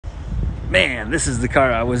Man, this is the car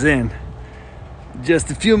I was in just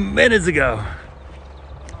a few minutes ago.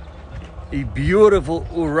 A beautiful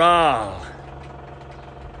Ural.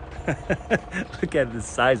 Look at the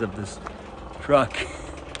size of this truck.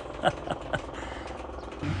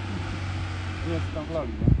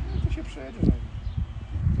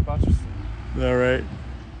 All right.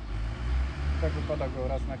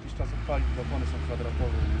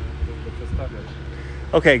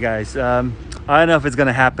 Okay guys, I don't know if it's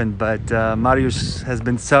gonna happen, but Mariusz has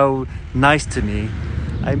been so nice to me.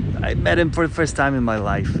 I met him for the first time in my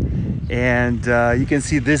life, and you can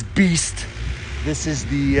see this beast. This is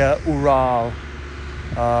the Ural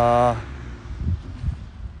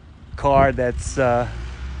car that's that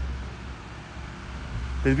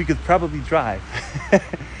we could probably drive.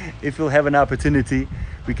 If we'll have an opportunity,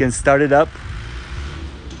 we can start it up,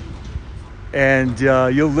 and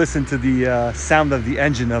you'll listen to the sound of the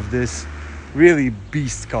engine of this really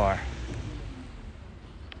beast car.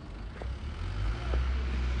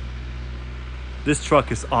 This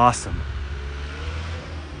truck is awesome.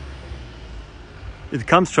 It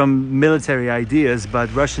comes from military ideas,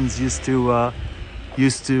 but Russians used to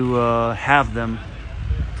have them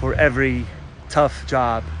for every tough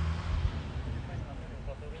job.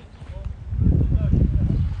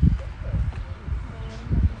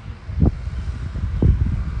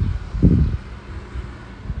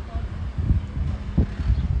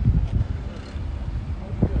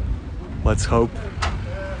 Let's hope.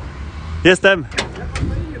 Jestem!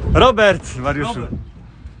 Robert, Mariuszu.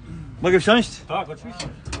 Mogę wsiąść? Tak, oczywiście.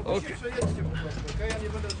 Okay. Przejedźcie po prostu, okej? Ja nie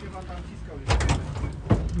będę się wam tam ciskał.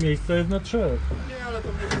 Miejsce jest na 3. Nie, ale to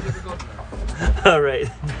mnie będzie wygodne. All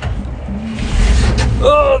right.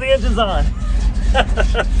 Oh, the engine's on.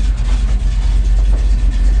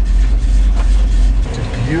 It's a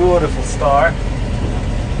beautiful star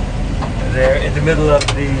there in the middle of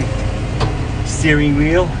the steering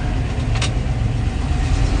wheel.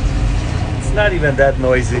 It's not even that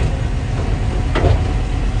noisy.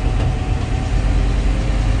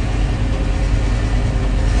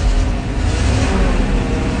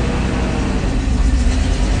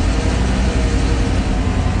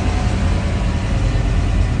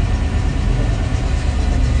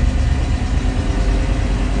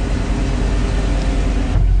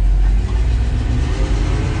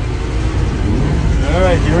 All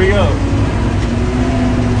right, here we go.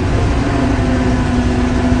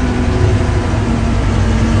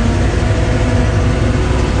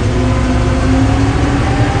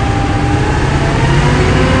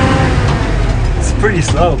 It's pretty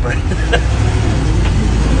slow, but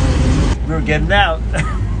we're getting out.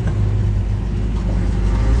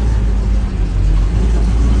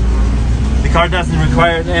 The car doesn't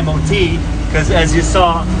require an MOT because, as you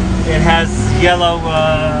saw, it has yellow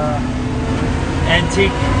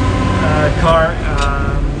antique car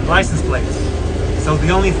license plates. So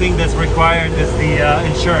the only thing that's required is the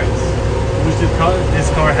insurance, which this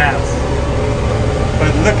car has.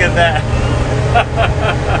 But look at that.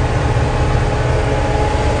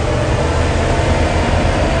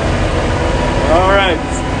 All right,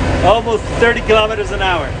 almost 30 kilometers an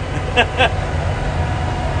hour.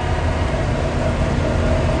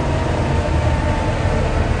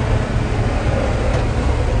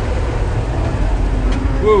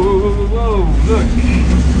 Whoa, whoa, whoa, whoa, look.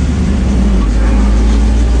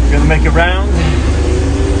 Gonna make a round.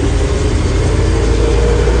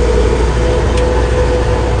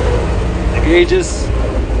 The gauges,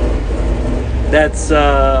 that's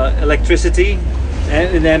electricity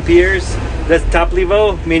in amperes. That's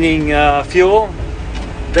topливо, meaning fuel.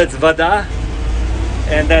 That's voda,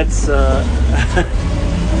 and that's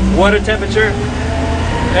water temperature.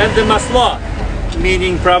 And the maslo,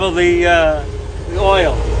 meaning probably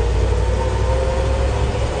oil.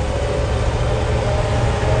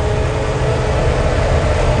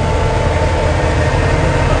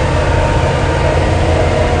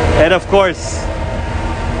 And of course,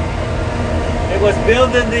 it was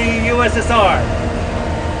built in the USSR.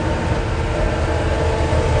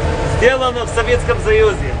 Сделано в Советском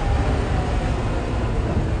Союзе.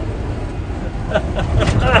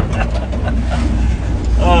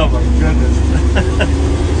 Oh my goodness.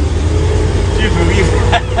 Do you believe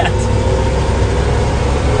that?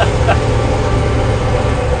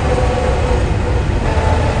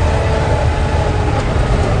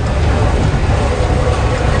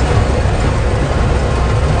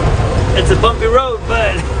 It's a bumpy road,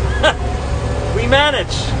 but we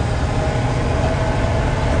manage.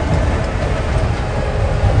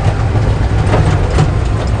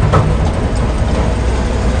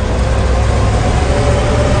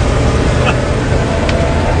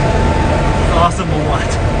 Awesome or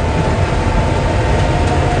what?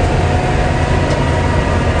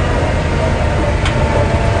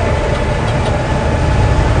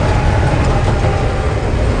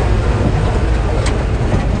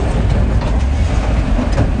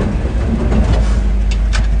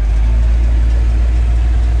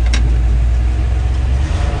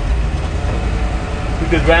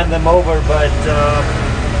 could ram them over, but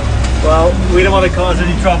well, we don't want to cause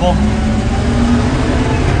any trouble.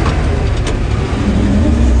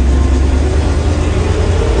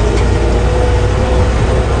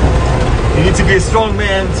 You need to be a strong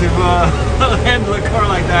man to handle a car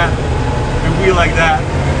like that and wheel like that.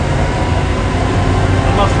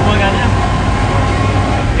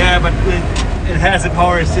 Yeah, but it has a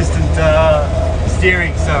power assistant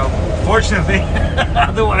steering, so fortunately,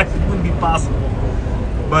 otherwise it wouldn't be possible.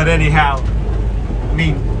 But anyhow, I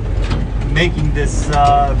mean, making this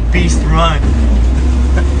beast run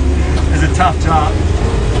is a tough job.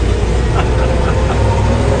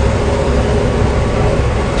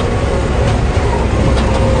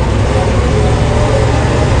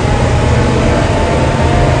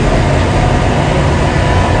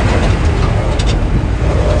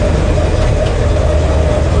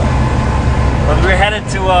 We're headed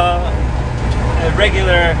to a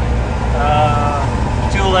regular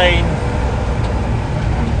two-lane,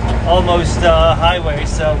 almost highway,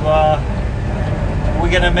 so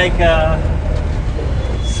we're gonna make a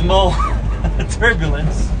small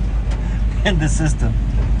turbulence in the system.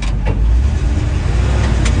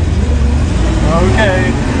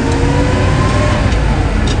 Okay.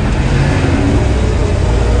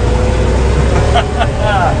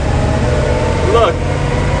 Look.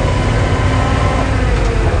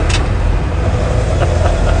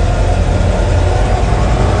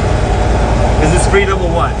 This is freedom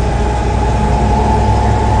or what?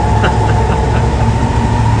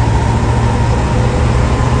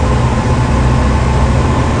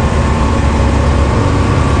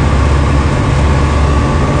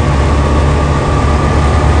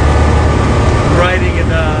 Riding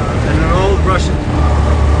in an old Russian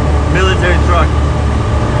military truck.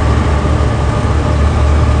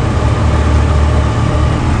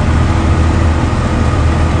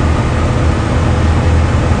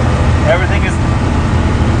 Everything is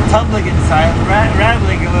tumbling inside,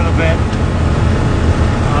 rattling a little bit.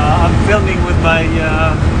 I'm filming with my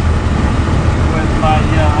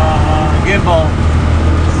gimbal,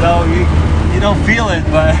 so you don't feel it,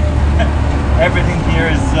 but everything here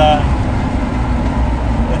is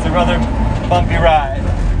it's a rather bumpy ride.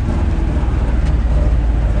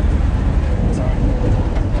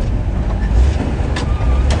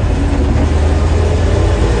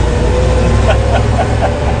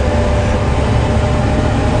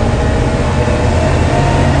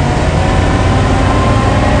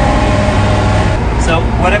 So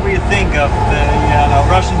whatever you think of the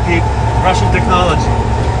Russian technology,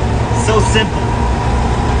 so simple.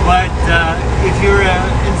 But if you're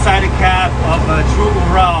inside a cab of a true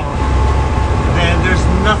Ural, then there's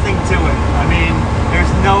nothing to it. I mean, there's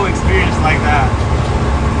no experience like that.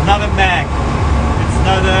 Not a Mac. It's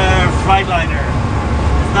not a Freightliner.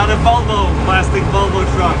 It's not a Volvo, plastic Volvo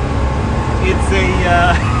truck. It's a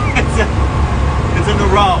it's an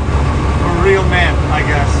Ural for a real man, I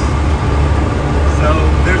guess. So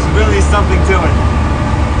there's really something to it.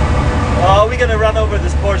 Oh, we're gonna run over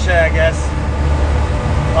this Porsche, I guess.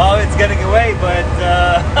 Oh, it's getting away, but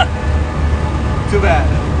too bad.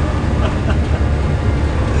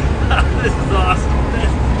 This is awesome. This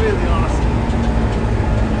is really awesome.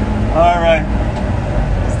 All right,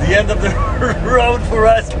 it's the end of the road for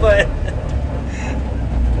us, but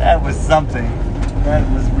that was something. That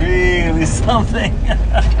was really something.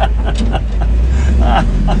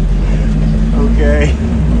 Okay.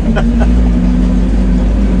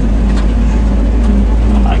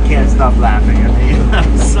 I can't stop laughing. I mean,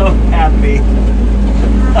 I'm so happy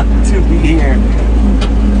to be here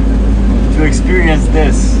to experience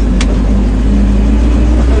this.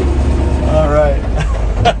 All right.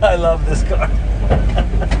 I love this car.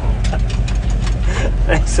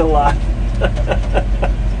 Thanks a lot.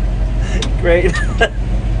 Great.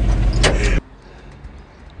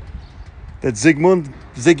 That's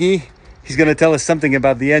Ziggy. He's gonna tell us something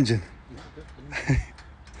about the engine.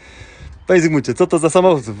 Powiedz Zygmuncie, co to za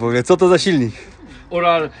samochód w ogóle? Co to za silnik?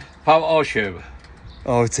 Ural V8.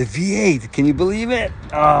 Oh, it's a V8. Can you believe it?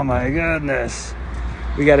 Oh my goodness.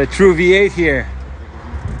 We got a true V8 here.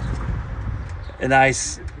 A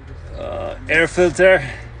nice air filter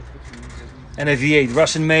and a V8,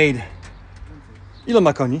 Russian made. Ile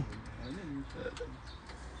ma koni?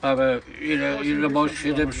 Ale ile ma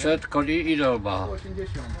 700 koni? Ile ma?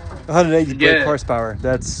 180 brake Yeah. horsepower.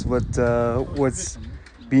 That's what's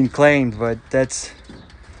being claimed, but that's...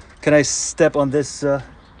 Can I step on this?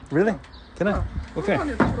 Really? Can I? Okay.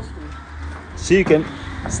 So you can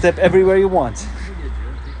step everywhere you want.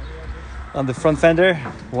 On the front fender,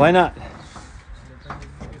 why not?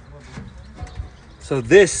 So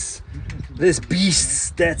this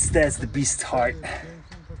beast, that's the beast's heart.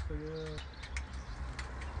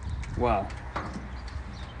 Wow.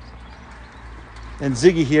 And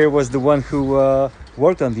Ziggy here was the one who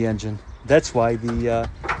worked on the engine. That's why the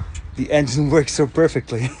engine works so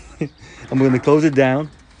perfectly. I'm going to close it down.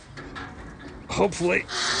 Hopefully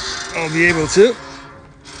I'll be able to.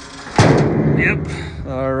 Yep.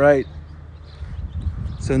 All right.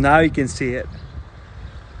 So now you can see it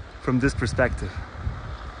from this perspective.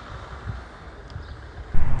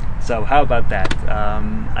 So how about that?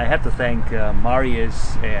 I have to thank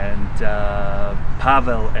Marius and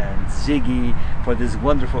Pavel and Ziggy for this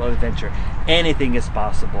wonderful adventure. Anything is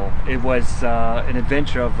possible. It was an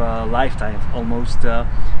adventure of a lifetime almost.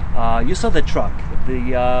 You saw the truck,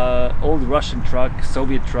 the old Russian truck,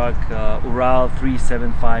 Soviet truck, Ural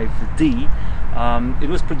 375D. It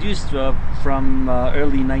was produced from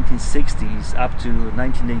early 1960s up to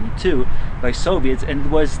 1982 by Soviets, and it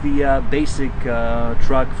was the basic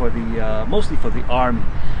truck for the mostly for the army.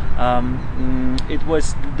 It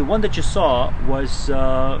was the one that you saw was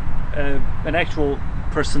an actual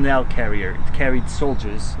personnel carrier. It carried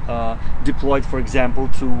soldiers deployed, for example,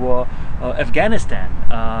 to Afghanistan,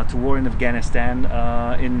 to war in Afghanistan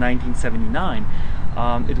in 1979.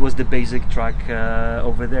 It was the basic truck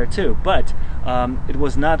over there too, but it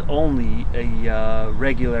was not only a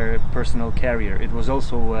regular personal carrier, it was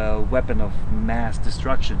also a weapon of mass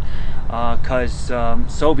destruction, because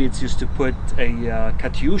Soviets used to put a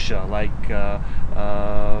Katyusha, like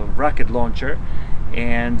rocket launcher,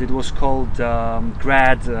 and it was called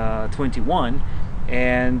Grad 21,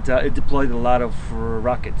 and it deployed a lot of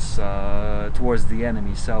rockets towards the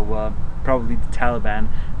enemy. So probably the Taliban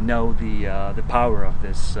know the power of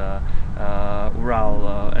this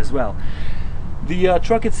Ural as well. The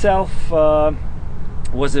truck itself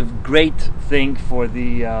was a great thing for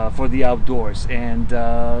the outdoors, and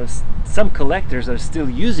some collectors are still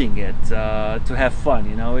using it to have fun.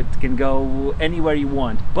 You know, it can go anywhere you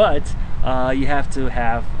want, but you have to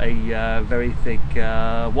have a very thick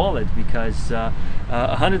wallet, because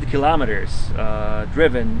 100 kilometers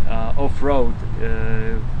driven off-road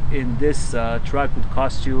in this truck would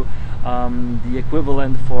cost you the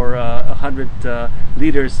equivalent for 100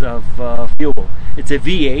 liters of fuel. It's a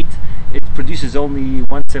V8. It produces only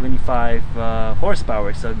 175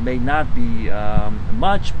 horsepower, so it may not be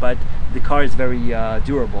much, but the car is very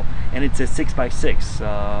durable, and it's a 6x6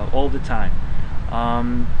 all the time.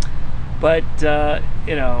 But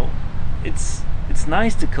you know, it's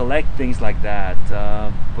nice to collect things like that.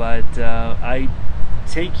 But I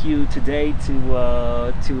take you today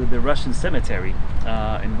to the Russian cemetery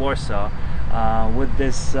in Warsaw with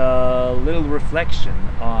this little reflection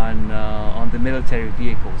on the military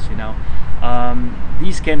vehicles. You know,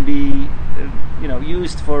 these can be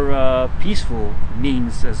used for peaceful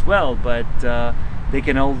means as well, but they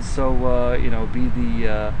can also be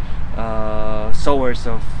the sowers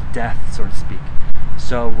of death, so to speak.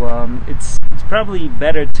 So it's probably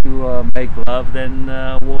better to make love than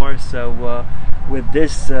war. So with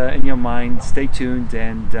this in your mind, stay tuned,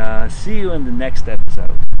 and see you in the next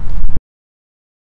episode.